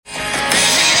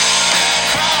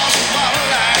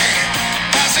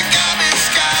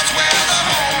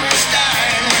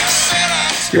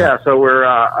Yeah, so we're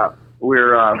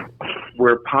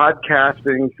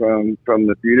podcasting from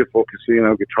the beautiful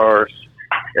Casino Guitars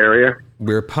area.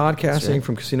 We're podcasting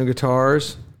from Casino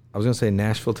Guitars. I was going to say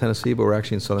Nashville, Tennessee, but we're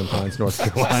actually in Southern Pines, North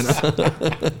Carolina.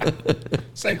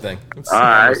 Same thing. All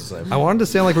right. I wanted to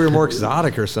sound like we were more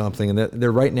exotic or something. And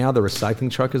they're right now, the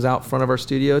recycling truck is out front of our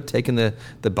studio taking the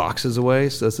boxes away.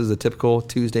 So this is a typical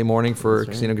Tuesday morning for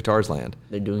Casino Guitars land.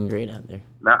 They're doing great out there.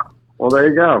 No. Well, there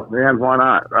you go. Man, why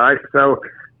not? Right? So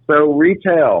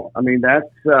retail, I mean, that's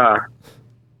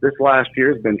this last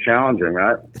year has been challenging,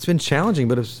 right? It's been challenging,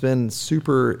 but it's been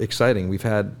super exciting. We've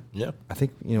had, I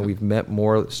think, we've met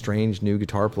more strange new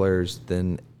guitar players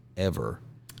than ever.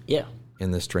 Yeah.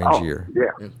 In this strange year.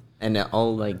 Yeah. And they're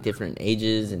all like different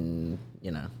ages and,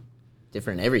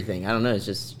 different everything. I don't know. It's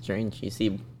just strange. You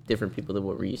see different people than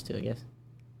what we're used to, I guess.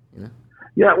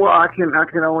 Yeah, well, I can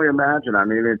only imagine. I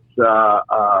mean, it's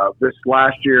this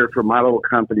last year for my little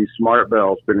company, Smart Belle,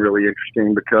 has been really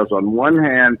interesting because on one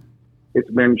hand, it's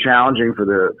been challenging for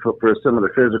some of the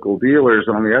physical dealers.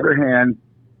 On the other hand,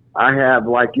 I have,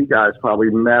 like you guys,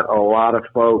 probably met a lot of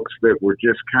folks that were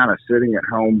just kind of sitting at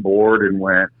home bored and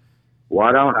went,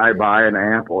 why don't I buy an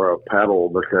amp or a pedal?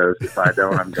 Because if I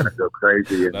don't, I'm going to go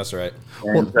crazy. That's right.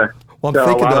 And, I'm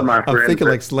thinking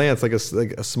like Lance, like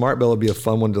a Smart Belle would be a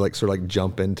fun one to sort of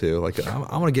jump into. Like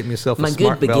I want to get myself a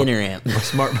Smart Belle, beginner amp, a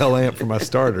Smart Belle amp for my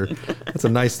starter. That's a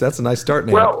nice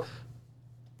starting amp.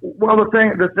 Well,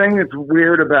 the thing that's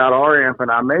weird about our amp,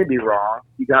 and I may be wrong,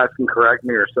 you guys can correct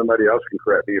me or somebody else can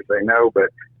correct me if they know,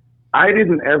 but I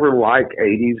didn't ever like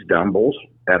 80s Dumbles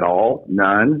at all.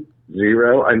 None.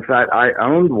 Zero. In fact, I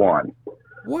owned one.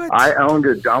 What? I owned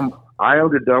a Dumble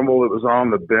that was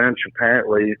on the bench,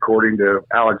 apparently, according to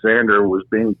Alexander, was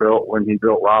being built when he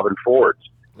built Robin Ford's.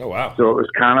 Oh, wow. So it was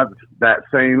kind of that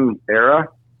same era.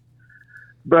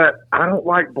 But I don't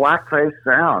like blackface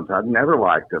sounds. I've never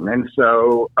liked them. And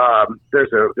so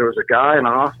there was a guy in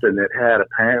Austin that had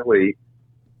apparently,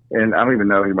 and I don't even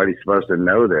know anybody's supposed to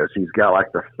know this, he's got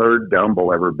like the third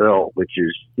Dumble ever built, which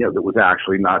is, that was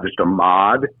actually not just a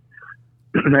mod.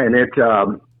 And it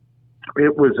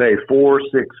was a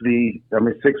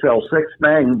 6L6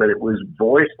 thing, but it was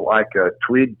voiced like a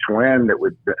Tweed Twin that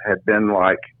had been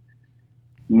like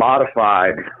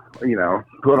modified,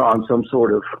 put on some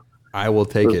sort of I will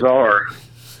take bizarre,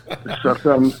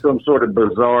 some sort of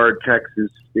bizarre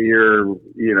Texas steer,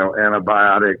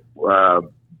 antibiotic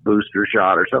booster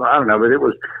shot or something. I don't know, but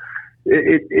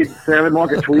it sounded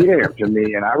like a Tweed amp to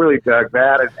me, and I really dug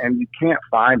that. And you can't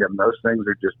find them; those things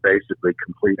are just basically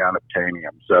complete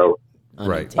unobtainium. So,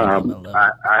 right. I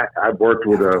worked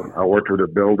with a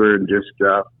builder, and just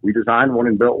we designed one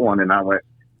and built one, and I went,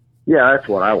 yeah, that's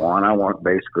what I want. I want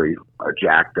basically a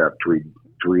jacked up Tweed.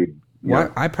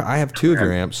 Well, I have two of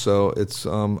your amps, so it's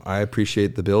I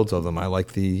appreciate the builds of them. I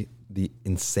like the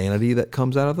insanity that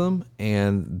comes out of them,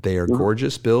 and they are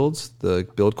gorgeous builds. The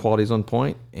build quality is on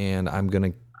point, and I'm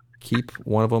going to keep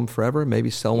one of them forever, maybe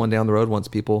sell one down the road once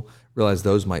people realize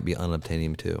those might be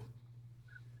unobtainium too.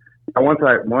 Once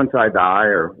I die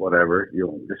or whatever,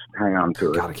 you'll just hang on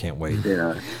to it. God, I can't wait.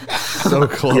 Yeah. So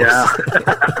close. Yeah.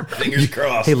 Fingers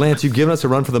crossed. Hey, Lance, you've given us a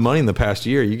run for the money in the past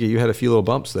year. You had a few little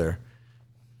bumps there.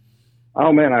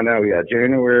 Oh, man, I know. Yeah.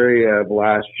 January of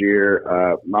last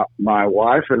year, my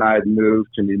wife and I had moved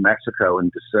to New Mexico in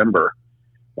December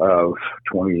of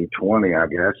 2020, I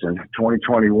guess. And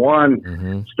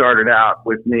 2021 started out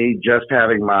with me just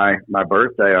having my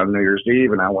birthday on New Year's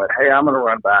Eve. And I went, hey, I'm going to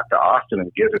run back to Austin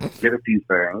and get a few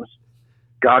things.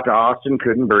 Got to Austin,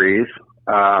 couldn't breathe.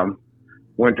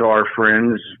 Went to our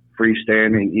friend's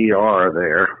freestanding ER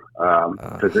there,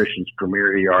 physician's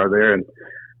premier ER there. And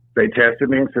they tested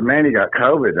me and said, man, you got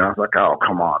COVID. And I was like, oh,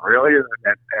 come on, really? And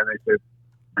they said,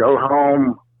 go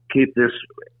home, keep this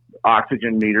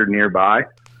oxygen meter nearby.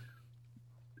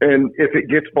 And if it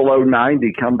gets below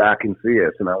 90, come back and see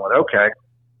us. And I went, okay.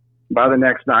 By the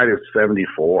next night, it was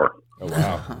 74. Oh,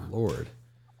 wow. Lord.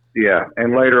 Yeah.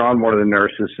 And later on, one of the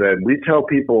nurses said, we tell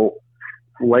people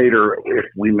later, if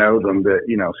we know them, that,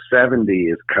 70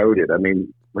 is coded. I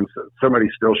mean, when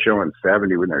somebody's still showing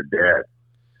 70 when they're dead.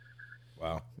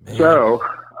 Wow. Man. So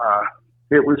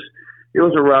it was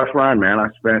a rough run, man. I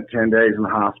spent 10 days in the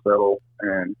hospital,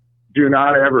 and do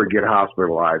not ever get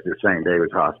hospitalized at St.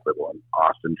 David's Hospital in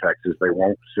Austin, Texas. They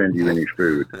won't send you any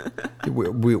food.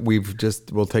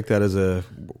 We'll take that as a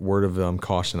word of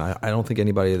caution. I don't think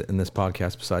anybody in this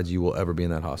podcast besides you will ever be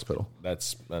in that hospital. That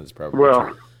is probably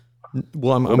true.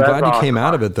 Well, I'm glad you came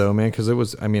out of it though, man, because it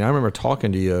was. I mean, I remember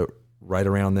talking to you right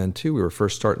around then too. We were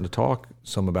first starting to talk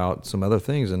some about some other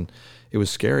things, and it was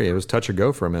scary. It was touch or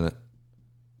go for a minute.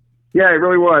 Yeah, it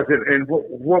really was. And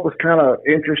what was kind of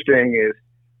interesting is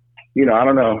I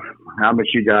don't know how much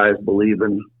you guys believe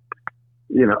in,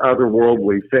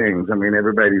 otherworldly things. I mean,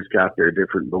 everybody's got their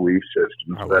different belief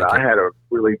systems, but I had a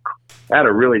really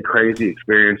crazy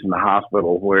experience in the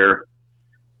hospital where,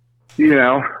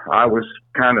 I was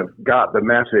kind of got the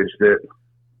message that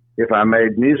if I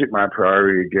made music my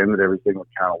priority again, that everything would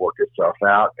kind of work itself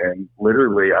out. And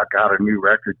literally, I got a new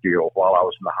record deal while I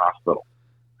was in the hospital.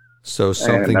 So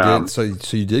something did. So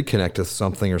you did connect with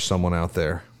something or someone out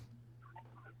there.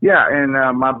 Yeah, and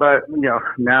my buddy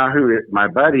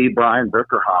Brian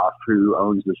Bookerhoff, who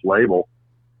owns this label,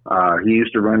 he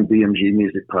used to run BMG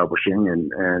Music Publishing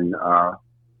and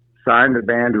signed the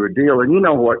band to a deal. And you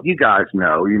know what? You guys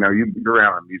know. You're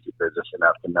around the music business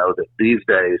enough to know that these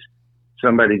days,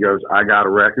 somebody goes, I got a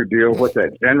record deal. What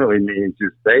that generally means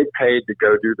is they paid to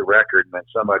go do the record, and then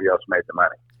somebody else made the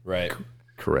money. Right.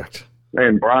 Correct.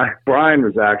 And Brian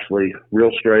was actually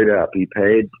real straight up. He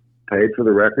paid for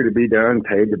the record to be done,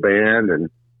 paid the band, and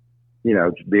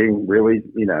being really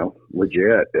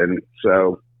legit. And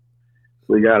so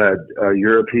we got a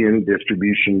European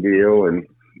distribution deal, and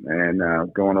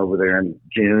going over there in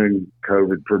June,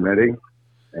 COVID permitting,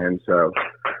 and so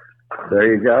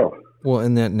there you go. Well,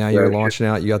 and then now you're launching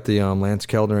out. You got the Lance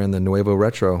Keltner and the Nuevo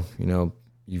Retro.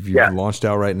 You've launched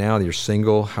out right now. Your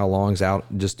single, how long's out?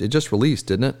 It just released,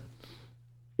 didn't it?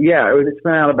 Yeah, it's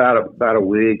been out about a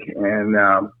week, and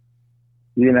I'm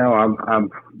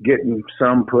getting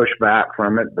some pushback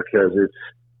from it because it's.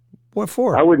 What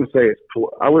for? I wouldn't say it's.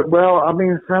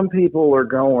 Some people are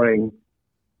going.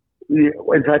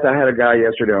 In fact, I had a guy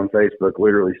yesterday on Facebook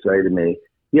literally say to me,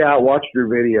 "Yeah, I watched your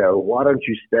video. Why don't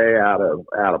you stay out of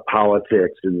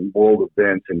politics and world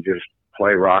events and just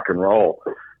play rock and roll?"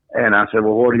 And I said,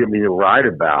 "Well, what do you mean to write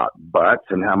about? Butts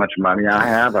and how much money I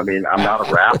have? I mean, I'm not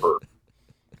a rapper."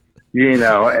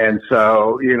 And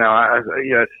so,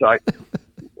 it's like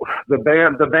the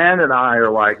band and I are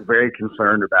like very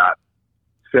concerned about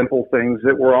simple things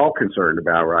that we're all concerned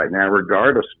about right now,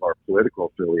 regardless of our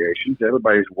political affiliations.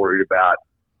 Everybody's worried about,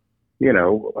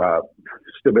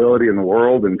 stability in the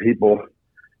world and people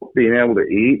being able to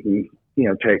eat and,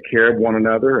 take care of one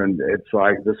another. And it's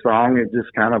like the song is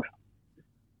just kind of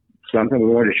something we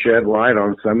want to shed light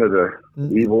on some of the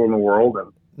evil in the world.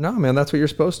 And no, man, that's what you're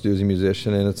supposed to do as a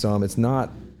musician. And it's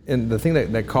not, and the thing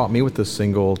that caught me with this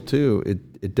single too,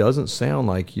 it doesn't sound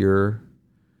like you're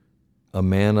a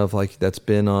man of like, that's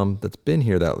been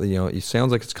here, that, it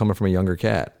sounds like it's coming from a younger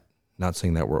cat. Not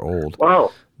saying that we're old. Man,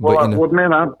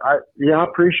 I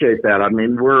appreciate that. I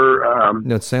mean, we're,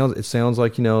 it sounds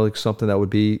like, like something that would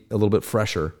be a little bit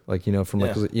fresher, like, from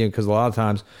because a lot of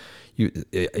times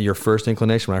your first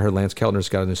inclination when I heard Lance Keltner's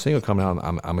got a new single coming out,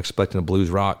 I'm expecting a blues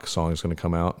rock song is going to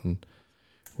come out and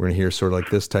we're going to hear sort of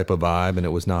like this type of vibe, and it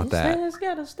was not that. It's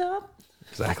gotta stop.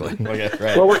 Exactly. Okay,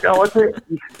 right. Well, I'll tell you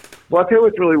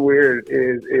what's really weird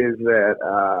is that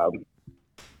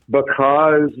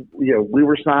because we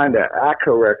were signed to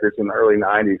ACO Records in the early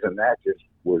 '90s, and that just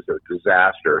was a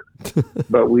disaster.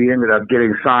 But we ended up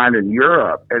getting signed in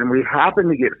Europe, and we happened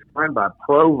to get signed by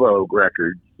Provogue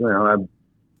Records.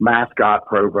 Mascot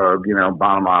Provogue,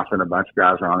 Bonhomoff and a bunch of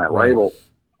guys are on that label.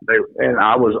 And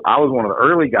I was one of the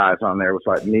early guys on there. It was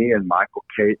like me and Michael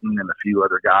Caton and a few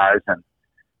other guys, and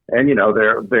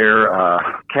their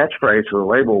catchphrase for the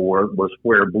label was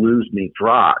 "Where blues meets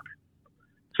rock."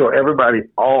 So everybody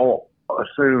all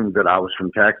assumed that I was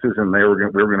from Texas, and we were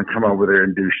going to come over there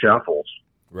and do shuffles,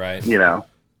 right? And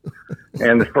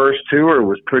the first tour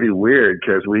was pretty weird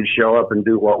because we'd show up and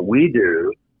do what we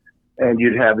do. And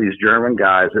you'd have these German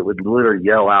guys that would literally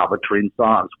yell out between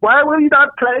songs, "Why will you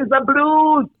not play the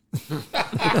blues?"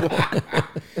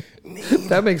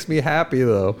 That makes me happy,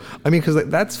 though. I mean, because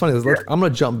that's funny. I'm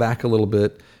going to jump back a little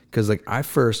bit because I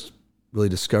first really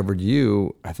discovered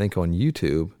you, I think, on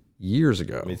YouTube years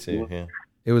ago. Me too. Yeah.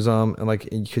 It was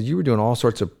because you were doing all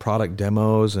sorts of product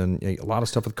demos and a lot of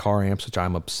stuff with car amps, which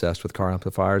I'm obsessed with car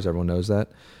amplifiers. Everyone knows that.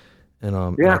 And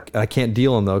I can't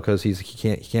deal him though because he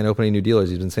can't open any new dealers.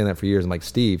 He's been saying that for years. I'm like,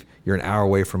 Steve, you're an hour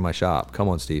away from my shop. Come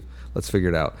on, Steve, let's figure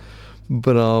it out.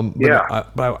 But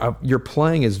your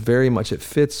playing is very much, it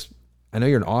fits. I know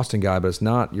you're an Austin guy, but it's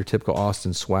not your typical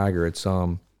Austin swagger. It's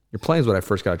your playing is what I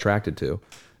first got attracted to.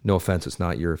 No offense, it's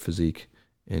not your physique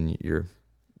and your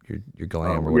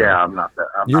glam or whatever. Yeah, I'm not that.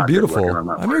 You're beautiful.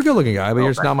 You're a good-looking guy, but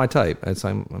you're just not my type.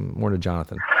 I'm more to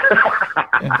Jonathan.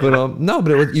 But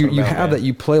you have that.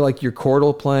 You play like your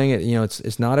chordal playing it.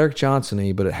 It's not Eric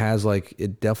Johnson-y, but it has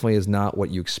it definitely is not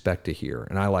what you expect to hear,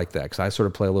 and I like that because I sort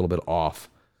of play a little bit off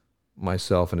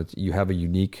myself, and you have a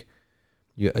unique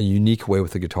way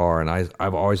with the guitar, and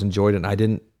I've always enjoyed it. And I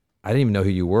didn't even know who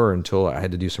you were until I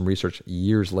had to do some research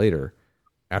years later,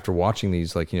 after watching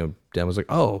these, like, demos, like,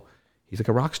 oh, he's like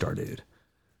a rock star dude.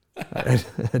 I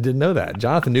didn't know that.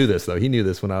 Jonathan knew this though. He knew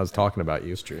this when I was talking about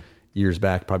you. It's true. Years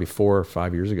back, probably 4 or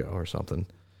 5 years ago or something.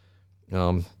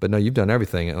 But no, you've done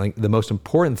everything. And like the most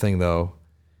important thing though,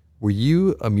 were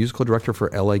you a musical director for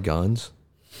LA Guns?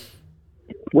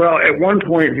 Well, at one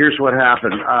point, here's what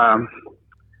happened.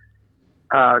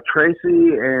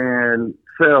 Tracy and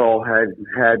Phil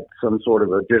had some sort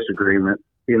of a disagreement.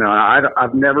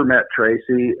 I've never met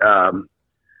Tracy.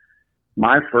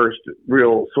 My first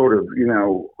real sort of,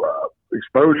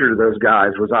 exposure to those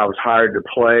guys was I was hired to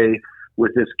play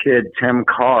with this kid, Tim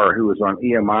Carr, who was on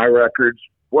EMI Records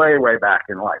way, way back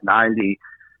in like 90.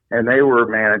 And they were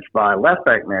managed by Left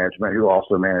Bank Management, who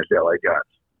also managed LA Guns.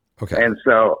 Okay. And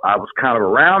so I was kind of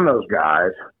around those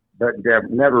guys, but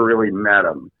never really met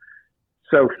them.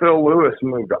 So Phil Lewis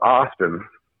moved to Austin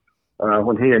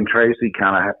when he and Tracy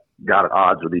kind of got at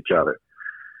odds with each other.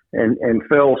 And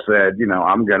Phil said,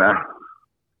 I'm going to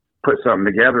put something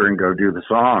together and go do the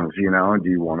songs, and do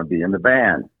you want to be in the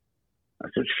band? I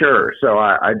said, sure. So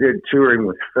I did touring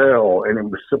with Phil, and it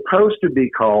was supposed to be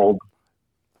called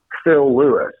Phil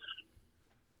Lewis.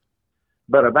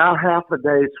 But about half the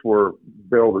dates were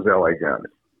billed as LA Guns.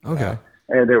 Okay.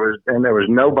 And there was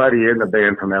nobody in the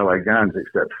band from LA Guns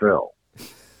except Phil.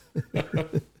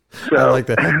 So, I like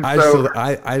that.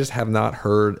 I just have not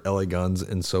heard LA Guns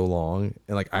in so long,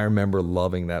 and like I remember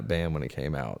loving that band when it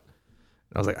came out.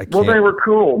 I was like, I can't. Well, they were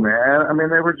cool, man. I mean,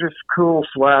 they were just cool,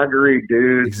 swaggery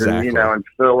dudes, Exactly. and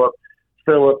Philip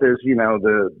is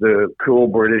the cool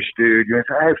British dude. You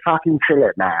say, hey, fucking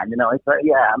Philip, man. He's like,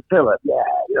 yeah, I'm Philip. Yeah,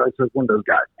 it's like one of those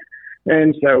guys.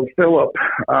 And so Philip,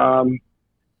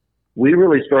 we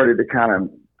really started to kind of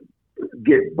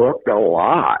get booked a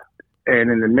lot. And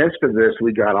in the midst of this,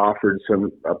 we got offered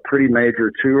a pretty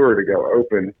major tour to go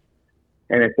open.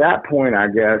 And at that point, I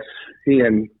guess he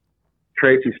and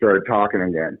Tracy started talking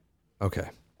again. Okay.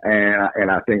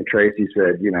 And I think Tracy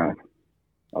said,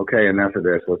 okay, enough of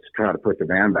this. Let's try to put the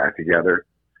band back together.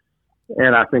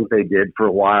 And I think they did for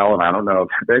a while. And I don't know.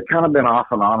 They've kind of been off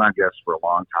and on, I guess, for a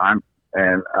long time.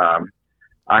 And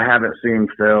I haven't seen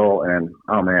Phil. And,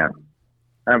 oh, man,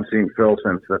 I haven't seen Phil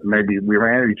since maybe we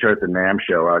ran into each other at the NAMM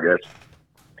show, I guess,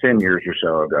 10 years or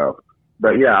so ago.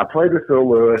 But, yeah, I played with Phil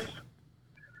Lewis.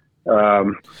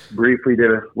 Briefly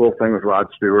did a little thing with Rod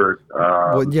Stewart.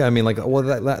 Well, yeah, I mean,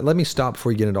 let me stop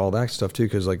before you get into all that stuff too,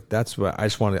 because like that's what I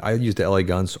just wanted. I used the LA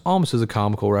Guns almost as a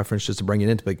comical reference just to bring it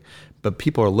into, but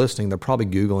people are listening. They're probably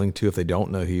Googling too if they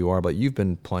don't know who you are. But you've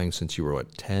been playing since you were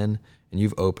 10, and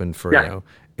you've opened for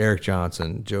Eric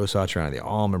Johnson, Joe Satriani, the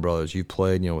Allman Brothers. You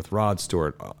played with Rod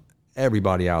Stewart,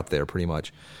 everybody out there pretty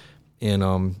much,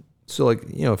 and so like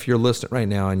if you're listening right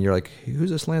now and you're like,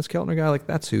 who's this Lance Keltner guy? Like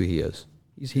that's who he is.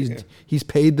 He's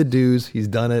paid the dues. He's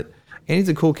done it, and he's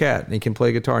a cool cat. And he can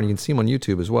play guitar, and you can see him on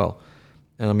YouTube as well.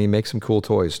 And I mean, make some cool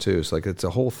toys too. So like, it's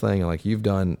a whole thing. And like you've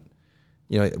done,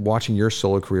 watching your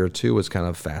solo career too was kind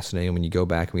of fascinating when you go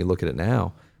back and we look at it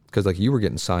now, because like you were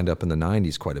getting signed up in the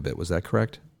 '90s quite a bit. Was that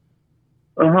correct?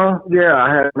 Yeah,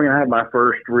 I had my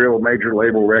first real major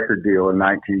label record deal in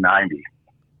 1990,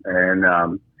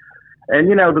 and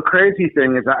the crazy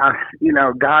thing is,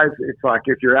 guys, it's like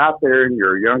if you're out there and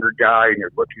you're a younger guy and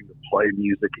you're looking to play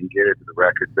music and get into the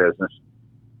record business,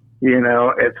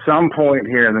 at some point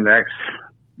here in the next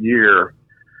year,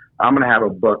 I'm going to have a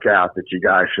book out that you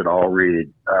guys should all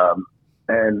read.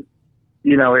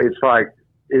 It's like,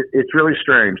 it's really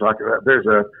strange. Like there's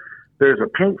a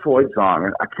Pink Floyd song,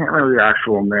 and I can't remember the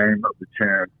actual name of the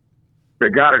tune.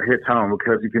 But God, it hits home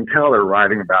because you can tell they're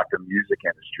writing about the music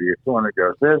industry. It's the one that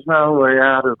goes, "There's no way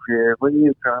out of here when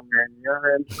you come in,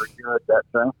 you're in for good." That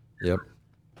thing. Yep.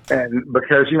 And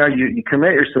because you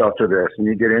commit yourself to this and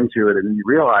you get into it and you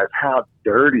realize how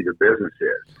dirty the business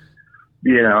is,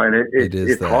 and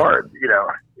it's hard.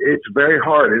 It's very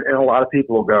hard, and a lot of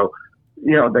people will go,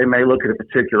 they may look at a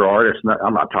particular artist.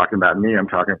 I'm not talking about me. I'm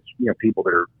talking people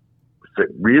that are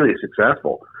really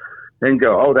successful. Then you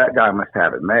go, oh, that guy must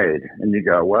have it made. And you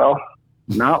go, well,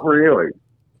 not really.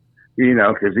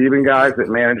 Because even guys that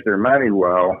manage their money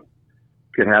well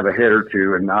could have a hit or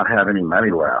two and not have any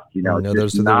money left.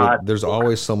 There's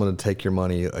always someone to take your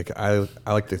money. Like I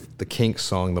like the Kinks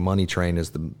song, "The Money Train"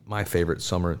 is my favorite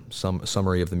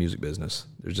summary of the music business.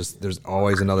 There's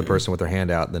always another person with their hand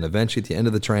out. And then eventually at the end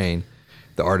of the train,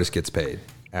 the artist gets paid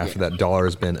after that dollar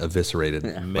has been eviscerated.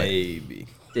 Yeah. Maybe.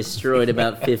 Destroyed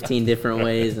about 15 different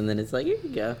ways, and then it's like, here you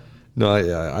go. No,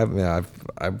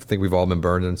 I think we've all been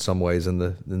burned in some ways in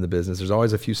the business. There's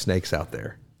always a few snakes out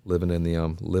there living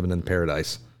in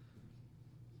paradise.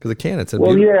 Because it's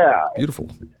beautiful.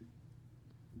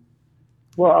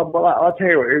 Well, I'll tell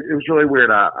you what, it was really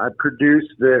weird. I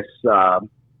produced this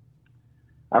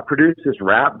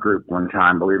rap group one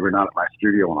time, believe it or not, at my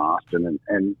studio in Austin,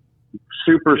 and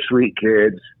super sweet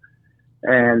kids.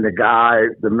 And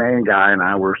the main guy and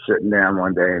I were sitting down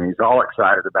one day, and he's all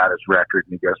excited about his record.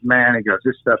 And he goes, man,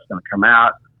 this stuff's going to come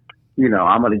out.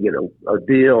 I'm going to get a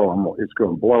deal. It's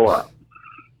going to blow up.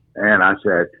 And I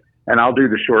said, and I'll do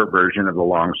the short version of the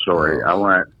long story. I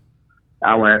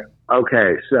went,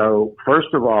 okay, so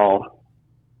first of all,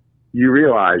 you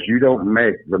realize you don't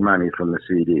make the money from the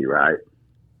CD, right?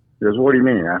 He goes, what do you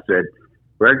mean? I said,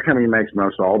 record company makes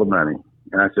most all the money.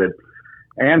 And I said,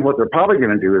 and what they're probably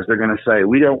going to do is they're going to say,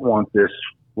 we don't want this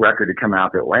record to come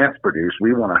out that Lance produced.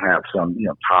 We want to have some,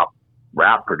 top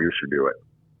rap producer do it.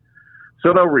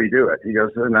 So they'll redo it. He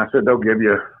goes, and I said, they'll give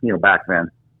you, back then,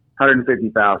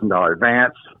 $150,000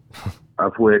 advance,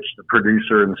 of which the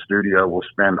producer in the studio will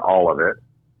spend all of it.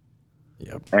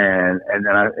 Yep. And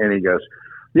then he goes,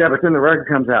 yeah, but then the record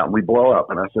comes out and we blow up.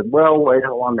 And I said, well, wait,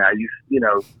 hold on now.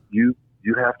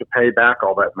 You have to pay back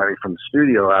all that money from the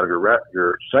studio out of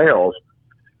your sales,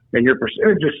 and your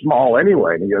percentage is small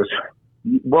anyway. And he goes,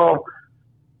 well,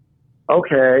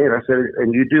 okay. And I said,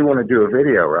 and you do want to do a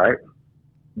video, right?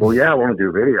 Well, yeah, I want to do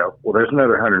a video. Well, there's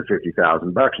another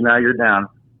 $150,000. Now you're down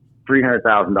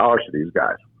 $300,000 to these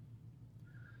guys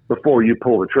before you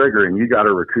pull the trigger, and you got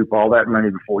to recoup all that money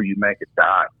before you make it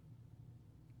dime.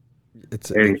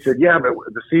 And he said, yeah, but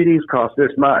the CDs cost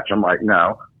this much. I'm like,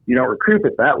 no, you don't recoup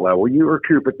at that level. You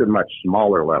recoup at the much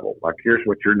smaller level. Like, here's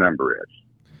what your number is.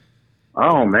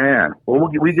 Oh, man. Well,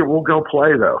 we'll go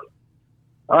play, though.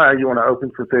 All right, you want to open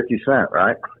for 50 Cent,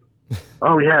 right?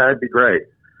 Oh, yeah, that'd be great.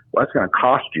 Well, that's going to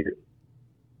cost you.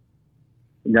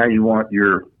 Now you want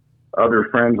your other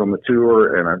friends on the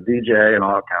tour and a DJ and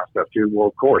all that kind of stuff, too. Well,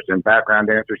 of course, and background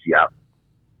dancers, yeah.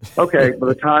 Okay, by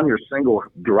the time your single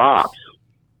drops,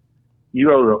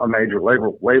 you owe a major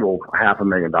label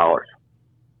 $500,000.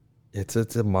 It's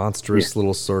a monstrous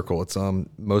little circle. It's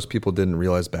most people didn't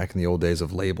realize back in the old days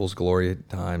of labels, glory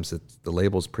times, that the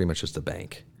label's pretty much just a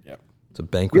bank. Yep. It's a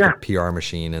bank with a PR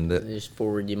machine, and they just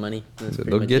forward you money.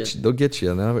 They'll get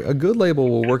you. Now, a good label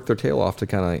will work their tail off to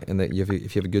kind of, and that if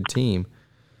you have a good team.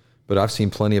 But I've seen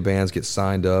plenty of bands get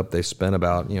signed up. They spent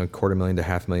about $250,000 to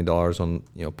 $500,000 on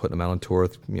putting them out on tour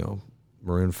with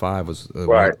Maroon 5 was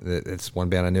right. It's one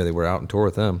band I knew. They were out on tour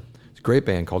with them. It's a great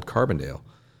band called Carbondale.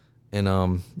 And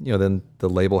then the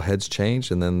label heads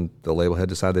changed, and then the label head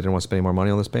decided they didn't want to spend any more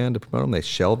money on this band to promote them. They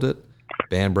shelved it.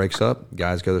 Band breaks up.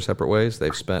 Guys go their separate ways.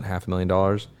 They've spent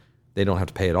 $500,000. They don't have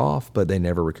to pay it off, but they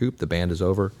never recoup. The band is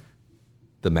over.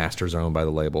 The masters are owned by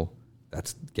the label.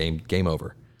 That's game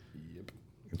over. Yep.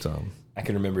 It's I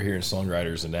can remember hearing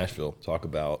songwriters in Nashville talk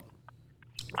about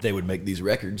they would make these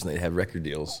records and they'd have record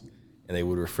deals, and they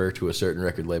would refer to a certain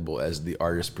record label as the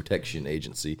Artist Protection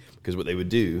Agency, because what they would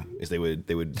do is they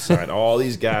would sign all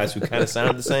these guys who kind of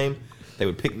sounded the same. They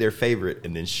would pick their favorite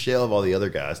and then shelve all the other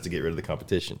guys to get rid of the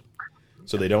competition.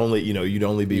 So they'd only, you'd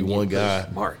only be one guy.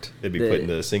 Smart. They'd be putting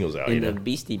the singles out. In the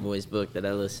Beastie Boys book that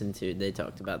I listened to, they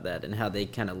talked about that and how they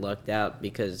kind of lucked out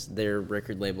because their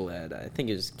record label had, I think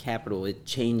it was Capitol, it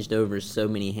changed over so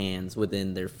many hands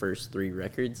within their first 3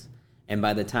 records. And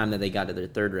by the time that they got to their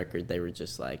 3rd record, they were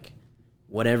just like,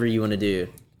 whatever you want to do,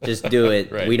 just do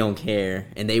it. Right. We don't care.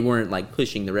 And they weren't like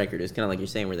pushing the record. It was kind of like you're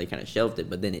saying where they kind of shelved it,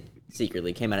 but then it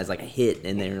secretly came out as like a hit,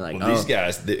 and they were like, these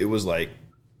guys, it was like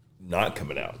not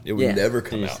coming out. It would never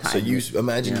come out. So you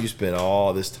imagine you spend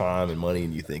all this time and money,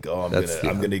 and you think, oh, I'm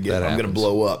gonna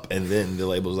blow up, and then the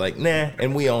label's like, nah,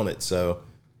 and we own it. So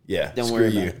yeah, don't screw worry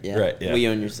you. about it. Yeah. Right? Yeah, we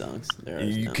own your songs.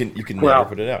 You can never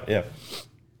put it out. Yeah.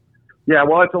 Yeah,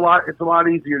 well, it's a lot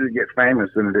easier to get famous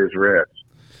than it is rich.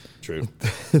 True.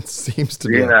 It seems to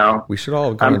be. We should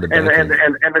all go into banking.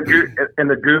 And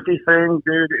the goofy thing,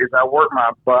 dude, is I worked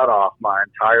my butt off my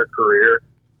entire career,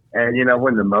 and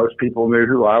when the most people knew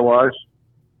who I was,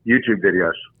 YouTube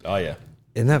videos. Oh yeah.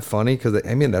 Isn't that funny? Because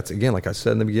that's, again, like I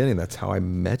said in the beginning, that's how I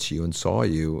met you and saw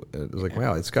you. It was like,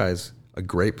 wow, this guy's a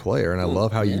great player, and I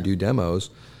love how you do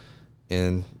demos.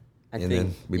 And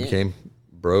then we became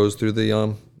bros through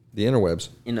the interwebs.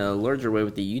 In a larger way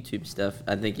with the YouTube stuff,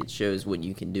 I think it shows what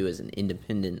you can do as an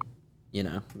independent,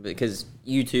 because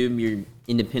YouTube, you're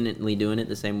independently doing it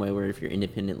the same way where if you're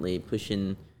independently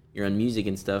pushing your own music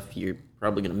and stuff, you're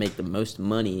probably going to make the most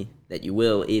money that you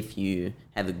will if you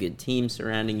have a good team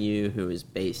surrounding you who is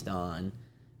based on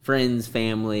friends,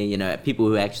 family, people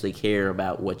who actually care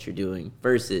about what you're doing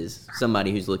versus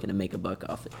somebody who's looking to make a buck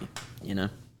off of you,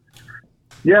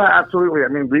 Yeah, absolutely. I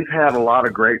mean, we've had a lot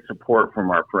of great support from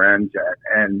our friends,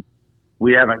 and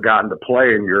we haven't gotten to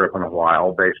play in Europe in a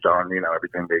while based on,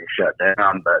 everything being shut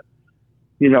down. But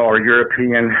our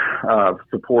European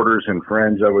supporters and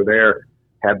friends over there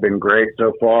have been great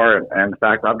so far. And in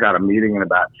fact, I've got a meeting in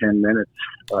about 10 minutes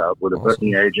with a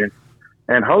booking agent.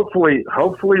 And hopefully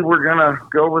we're going to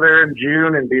go over there in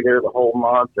June and be there the whole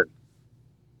month and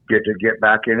get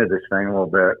back into this thing a little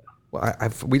bit. Well,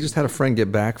 we just had a friend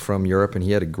get back from Europe, and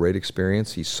he had a great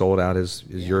experience. He sold out his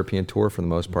European tour for the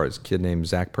most part. It's a kid named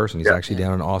Zach Person. He's actually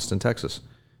down in Austin, Texas.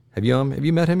 Have you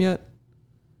met him yet?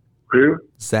 Who?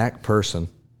 Zach Person.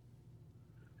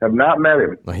 Have not met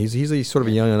him. He's a sort of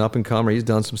a young and up and comer. He's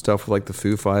done some stuff with like the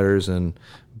Foo Fighters and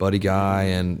Buddy Guy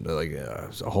and like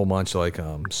a whole bunch like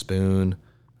Spoon,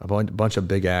 a bunch of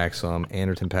big acts.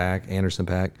 Anderson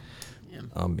 .Paak.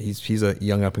 Yeah. He's a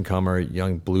young up and comer,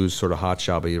 young blues sort of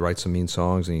hotshot, but he writes some mean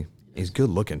songs and he's good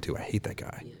looking too. I hate that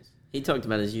guy. He talked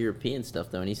about his European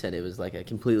stuff though, and he said it was like a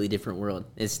completely different world.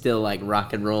 It's still like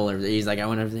rock and roll over there. He's like, I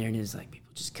went over there and it was like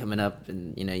people just coming up,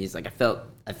 and he's like, I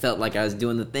felt like I was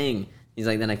doing the thing. He's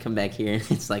like, then I come back here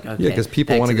and it's like, okay. Yeah, because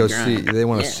people want to go see, they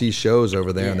want to Yeah. see shows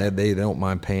over there, and they don't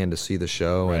mind paying to see the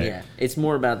show. Right, and yeah, it's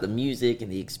more about the music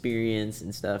and the experience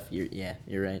and stuff. You're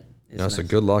right. It's So nice.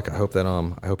 good luck. I hope that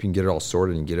I hope you can get it all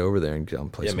sorted and get over there and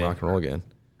play some rock and roll again.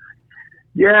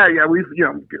 Yeah. We've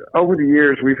over the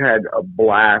years we've had a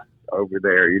blast over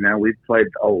there. We've played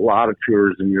a lot of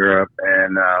tours in Europe,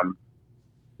 and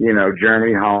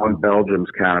Germany, Holland, Belgium's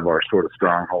kind of our sort of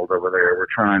stronghold over there. We're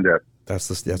trying to That's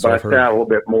what I've bust heard. out a little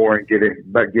bit more and get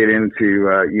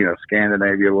into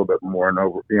Scandinavia a little bit more,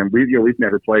 and we've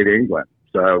never played England,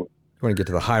 so You want to get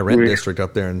to the high rent district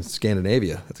up there in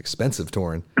Scandinavia. That's expensive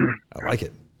touring. I like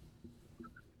it.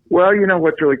 Well,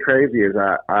 what's really crazy is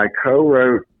I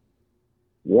co-wrote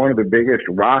one of the biggest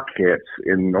rock hits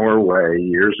in Norway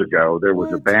years ago. There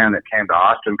was a band that came to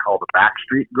Austin called the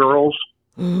Backstreet Girls.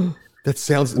 That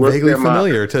sounds Look vaguely them up.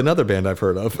 familiar to another band I've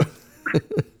heard of.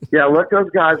 Yeah, look those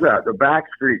guys up. The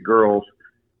Backstreet Girls.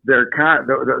 They're kind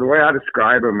of, the way I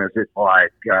describe them is it's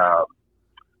like,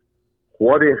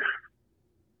 what if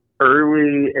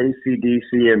early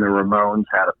AC/DC and the Ramones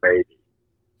had a baby?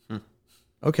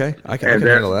 Okay, I can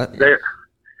handle that. They're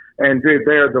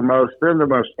the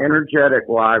most energetic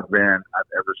live band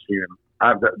I've ever seen.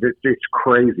 It's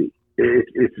crazy.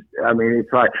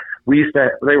 It's like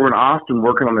they were in Austin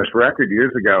working on this record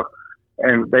years ago,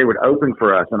 and they would open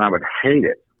for us, and I would hate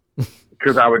it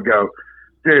because I would go,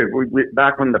 dude,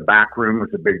 back when the Back Room was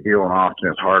a big deal in Austin,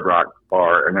 it's Hard Rock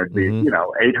Bar, and there'd be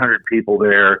 800 people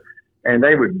there, and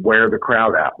they would wear the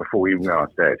crowd out before we even go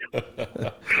on stage.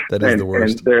 That is the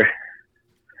worst.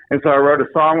 And so I wrote a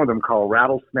song with them called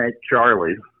Rattlesnake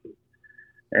Charlie,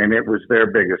 and it was their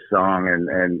biggest song.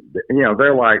 And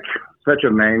they're like such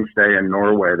a mainstay in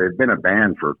Norway. They've been a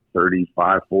band for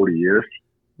 35, 40 years.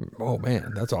 Oh,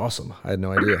 man, that's awesome. I had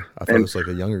no idea. I thought it was like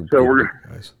a younger so group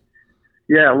of guys.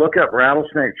 Yeah, look up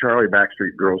Rattlesnake Charlie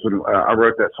Backstreet Girls. And I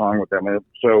wrote that song with them. And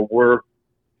so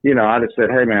I just said,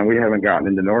 hey, man, we haven't gotten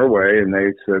into Norway. And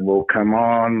they said, well, come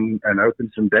on and open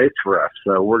some dates for us.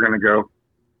 So we're going to go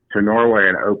to Norway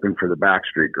and open for the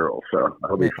Backstreet Girls. So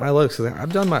that'll be fun. So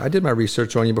I did my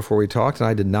research on you before we talked, and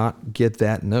I did not get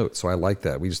that note. So I like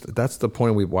that. That's the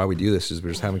point why we do this, is we're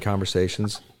just having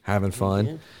conversations, having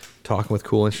fun, talking with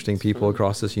cool, interesting people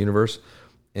across this universe.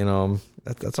 And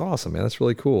that's awesome, man. That's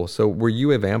really cool. So were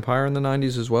you a vampire in the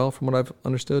 90s as well, from what I've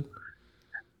understood?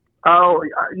 Oh,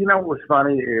 what was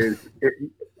funny is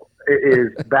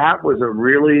that was a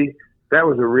really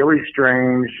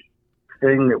strange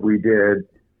thing that we did.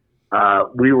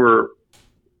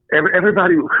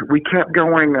 Everybody, we kept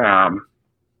going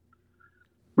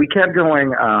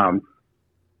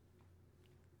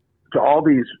to all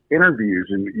these interviews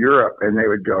in Europe, and they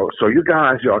would go, so you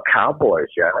guys, you're cowboys,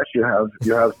 yes? You have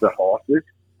the horses?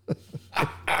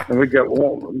 And we'd go,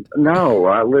 well, no,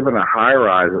 I live in a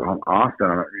high-rise in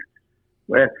Austin.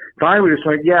 And finally, we just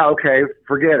went, yeah, okay,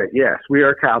 forget it. Yes, we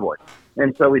are cowboys.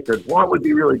 And so we said, what would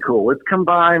be really cool? Let's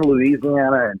combine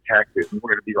Louisiana and Texas, and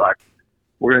we're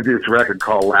going to do this record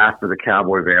called Last of the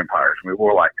Cowboy Vampires. We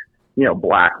wore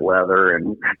black leather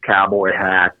and cowboy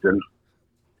hats, and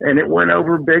it went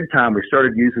over big time. We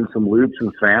started using some loops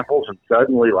and samples, and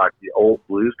suddenly, like, the old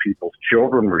blues people's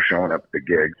children were showing up at the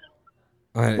gigs.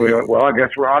 We went, well, I guess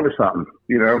we're onto something,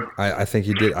 I think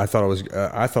you did. I thought it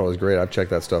was great. I've checked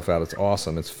that stuff out. It's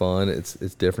awesome. It's fun. It's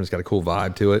different. It's got a cool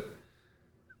vibe to it.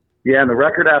 Yeah, and the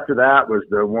record after that was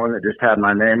the one that just had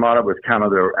my name on it, with kind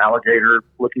of the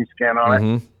alligator-looking skin on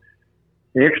it.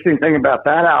 The interesting thing about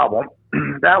that album,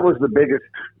 that was the biggest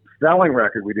selling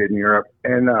record we did in Europe,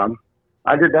 and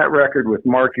I did that record with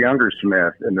Mark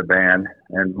Younger-Smith in the band,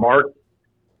 and Mark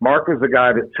was the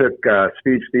guy that took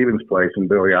Steve Stevens' place in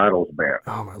Billy Idol's band.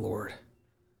 Oh, my Lord.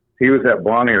 He was that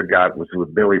blonde-haired guy that was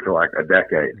with Billy for like a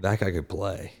decade. That guy could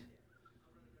play.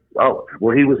 Oh,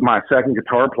 well, he was my second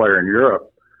guitar player in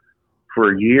Europe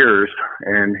for years,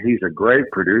 and he's a great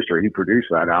producer. He produced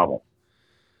that album.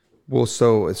 Well,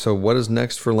 so what is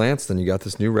next for Lance then? You got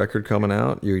this new record coming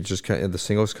out. You just the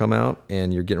singles come out,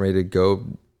 and you're getting ready to go.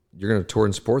 You're going to tour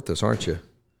and support this, aren't you?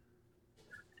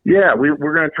 Yeah, we're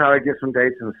going to try to get some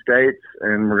dates in the States,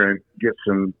 and we're going to get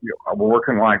some. We're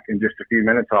working like in just a few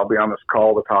minutes. I'll be on this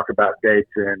call to talk about dates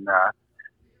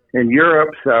in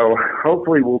Europe. So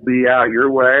hopefully we'll be out your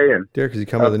way. And Derek, is he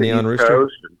coming to the Neon Rooster?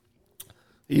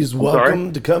 He's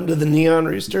welcome to come to the Neon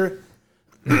Rooster.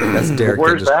 That's Derek.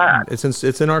 Where's that?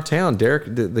 It's in our town. Derek,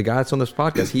 the guy that's on this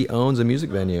podcast, he owns a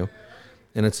music venue,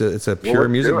 and it's a pure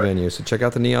music venue. So check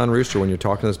out the Neon Rooster when you're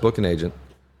talking to this booking agent.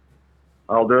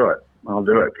 I'll do it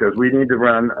because we need to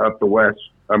run up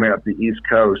the East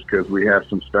Coast because we have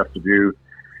some stuff to do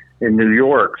in New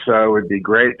York. So it'd be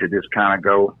great to just kind of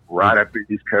go right up the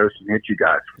East Coast and hit you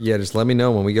guys. Yeah, just let me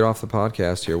know when we get off the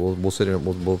podcast here. We'll sit in.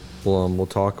 We'll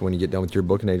talk when you get done with your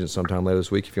booking agent sometime later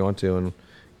this week if you want to, and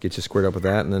get you squared up with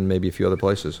that, and then maybe a few other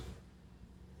places.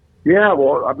 Yeah,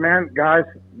 well, man, guys,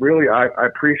 really, I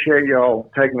appreciate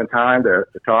y'all taking the time to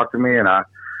talk to me, and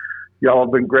y'all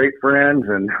have been great friends,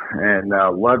 and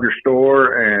love your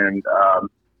store, and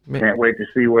can't wait to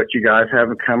see what you guys have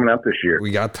coming up this year.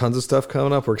 We got tons of stuff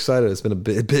coming up. We're excited. It's been a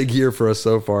big year for us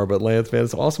so far. But Lance, man,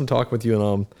 it's awesome talking with you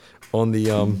and on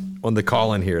the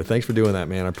call in here. Thanks for doing that,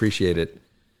 man. I appreciate it.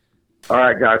 All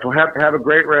right, guys. Well, have a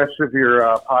great rest of your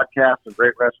podcast, a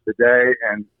great rest of the day,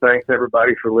 and thanks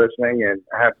everybody for listening. And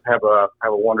have a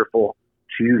wonderful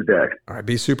Tuesday. All right,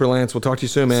 be super, Lance. We'll talk to you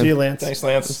soon, man. See you, Lance. Thanks,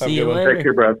 Lance. See you one. later. Take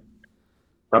care, bro.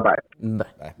 Bye.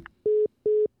 Bye.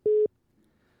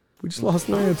 We just lost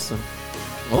Lance.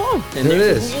 Oh, and There it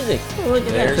there's is. the music. Oh, look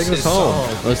at that. Taking us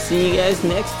home. We'll see you guys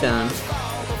next time.